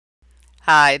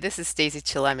Hi, this is Stacey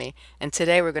Chillemi, and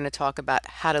today we're going to talk about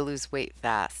how to lose weight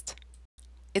fast.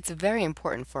 It's very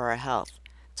important for our health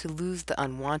to lose the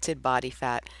unwanted body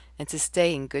fat and to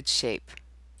stay in good shape.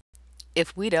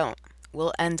 If we don't,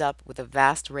 we'll end up with a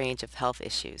vast range of health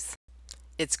issues.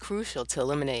 It's crucial to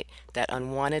eliminate that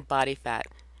unwanted body fat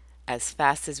as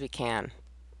fast as we can,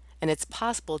 and it's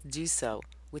possible to do so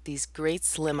with these great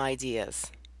slim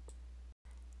ideas.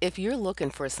 If you're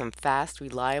looking for some fast,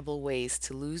 reliable ways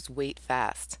to lose weight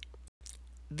fast,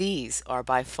 these are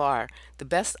by far the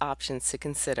best options to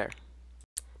consider.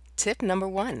 Tip number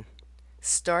 1.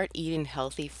 Start eating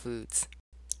healthy foods.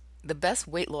 The best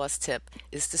weight loss tip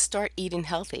is to start eating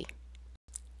healthy.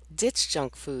 Ditch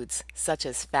junk foods such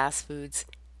as fast foods,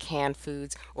 canned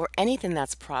foods, or anything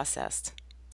that's processed.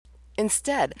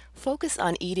 Instead, focus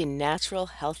on eating natural,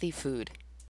 healthy food.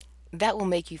 That will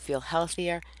make you feel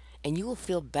healthier and you will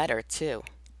feel better too.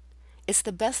 It's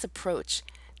the best approach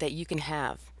that you can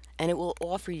have, and it will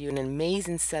offer you an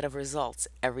amazing set of results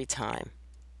every time.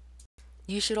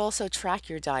 You should also track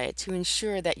your diet to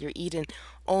ensure that you're eating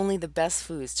only the best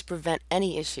foods to prevent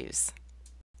any issues.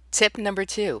 Tip number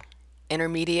 2,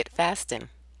 intermediate fasting.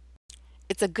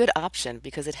 It's a good option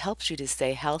because it helps you to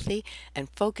stay healthy and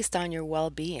focused on your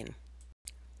well-being.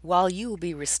 While you will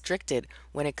be restricted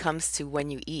when it comes to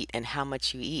when you eat and how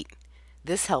much you eat,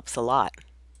 this helps a lot.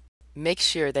 Make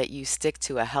sure that you stick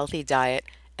to a healthy diet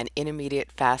and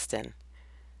intermediate fasting.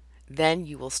 Then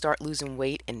you will start losing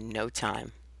weight in no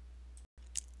time.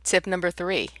 Tip number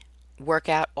 3, work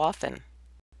out often.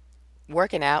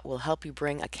 Working out will help you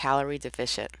bring a calorie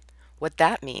deficit. What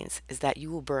that means is that you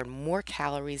will burn more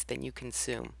calories than you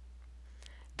consume.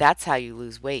 That's how you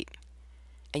lose weight.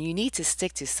 And you need to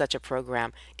stick to such a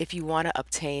program if you want to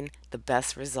obtain the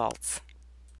best results.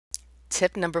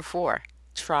 Tip number 4,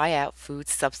 try out food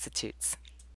substitutes.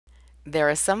 There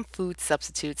are some food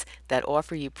substitutes that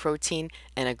offer you protein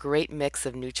and a great mix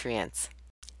of nutrients.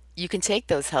 You can take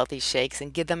those healthy shakes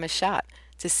and give them a shot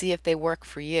to see if they work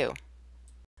for you.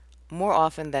 More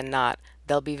often than not,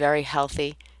 they'll be very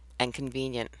healthy and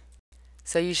convenient.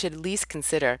 So you should at least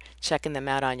consider checking them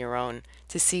out on your own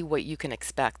to see what you can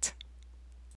expect.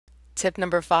 Tip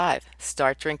number 5,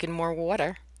 start drinking more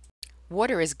water.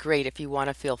 Water is great if you want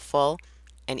to feel full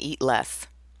and eat less.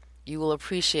 You will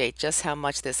appreciate just how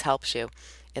much this helps you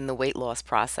in the weight loss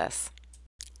process.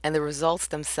 And the results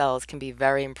themselves can be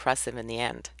very impressive in the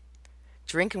end.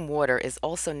 Drinking water is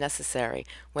also necessary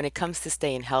when it comes to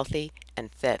staying healthy and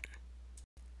fit.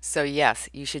 So yes,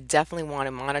 you should definitely want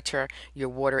to monitor your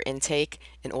water intake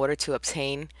in order to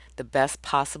obtain the best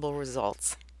possible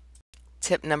results.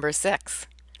 Tip number 6,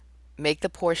 make the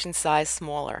portion size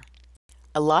smaller.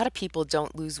 A lot of people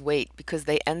don't lose weight because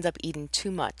they end up eating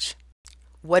too much.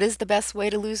 What is the best way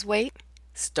to lose weight?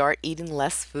 Start eating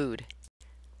less food.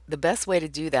 The best way to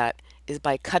do that is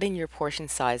by cutting your portion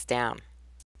size down.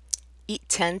 Eat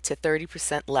 10 to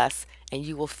 30% less and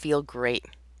you will feel great.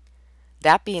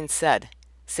 That being said,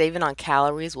 saving on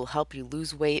calories will help you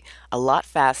lose weight a lot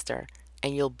faster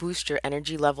and you'll boost your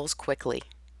energy levels quickly.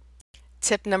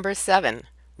 Tip number 7,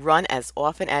 run as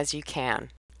often as you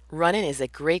can. Running is a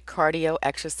great cardio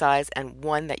exercise and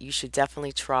one that you should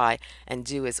definitely try and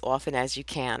do as often as you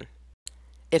can.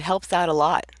 It helps out a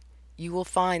lot. You will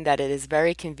find that it is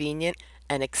very convenient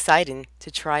and exciting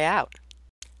to try out.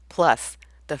 Plus,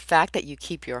 the fact that you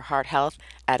keep your heart health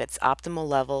at its optimal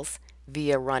levels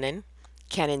via running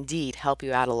can indeed help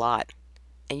you out a lot,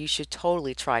 and you should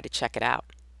totally try to check it out.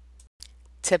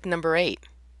 Tip number 8,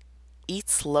 eat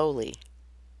slowly.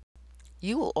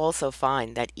 You will also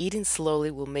find that eating slowly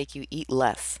will make you eat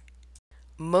less.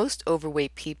 Most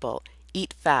overweight people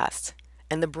eat fast,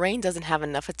 and the brain doesn't have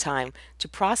enough time to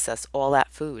process all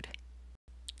that food.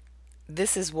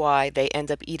 This is why they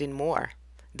end up eating more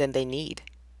than they need.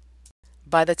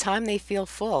 By the time they feel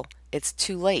full, it's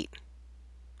too late.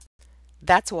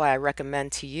 That's why I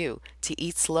recommend to you to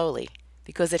eat slowly,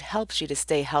 because it helps you to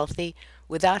stay healthy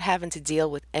without having to deal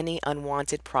with any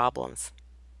unwanted problems.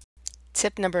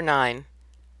 Tip number 9,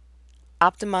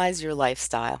 optimize your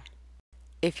lifestyle.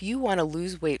 If you want to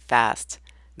lose weight fast,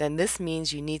 then this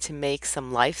means you need to make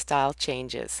some lifestyle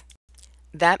changes.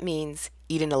 That means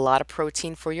eating a lot of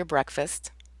protein for your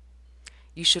breakfast.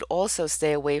 You should also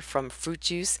stay away from fruit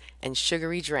juice and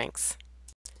sugary drinks.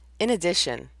 In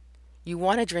addition, you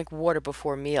want to drink water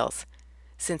before meals,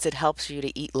 since it helps you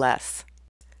to eat less.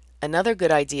 Another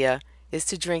good idea is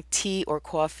to drink tea or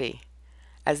coffee,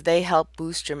 as they help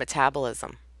boost your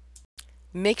metabolism.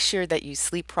 Make sure that you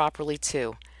sleep properly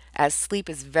too, as sleep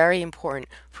is very important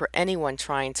for anyone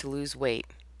trying to lose weight.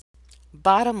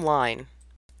 Bottom line,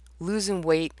 losing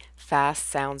weight fast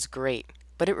sounds great,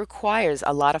 but it requires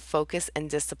a lot of focus and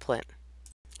discipline.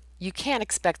 You can't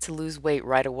expect to lose weight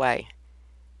right away.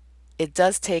 It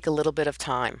does take a little bit of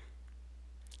time.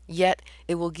 Yet,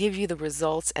 it will give you the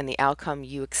results and the outcome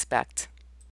you expect.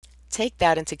 Take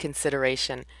that into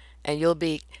consideration, and you'll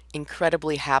be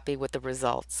incredibly happy with the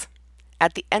results.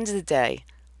 At the end of the day,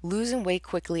 losing weight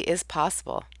quickly is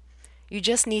possible. You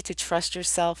just need to trust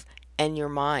yourself and your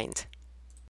mind.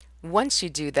 Once you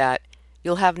do that,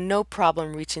 you'll have no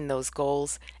problem reaching those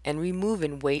goals and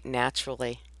removing weight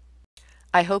naturally.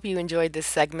 I hope you enjoyed this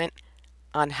segment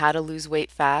on how to lose weight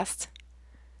fast.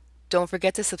 Don't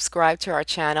forget to subscribe to our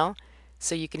channel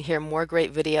so you can hear more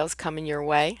great videos coming your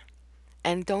way.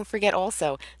 And don't forget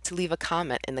also to leave a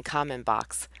comment in the comment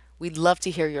box. We'd love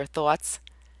to hear your thoughts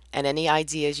and any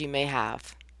ideas you may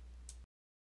have.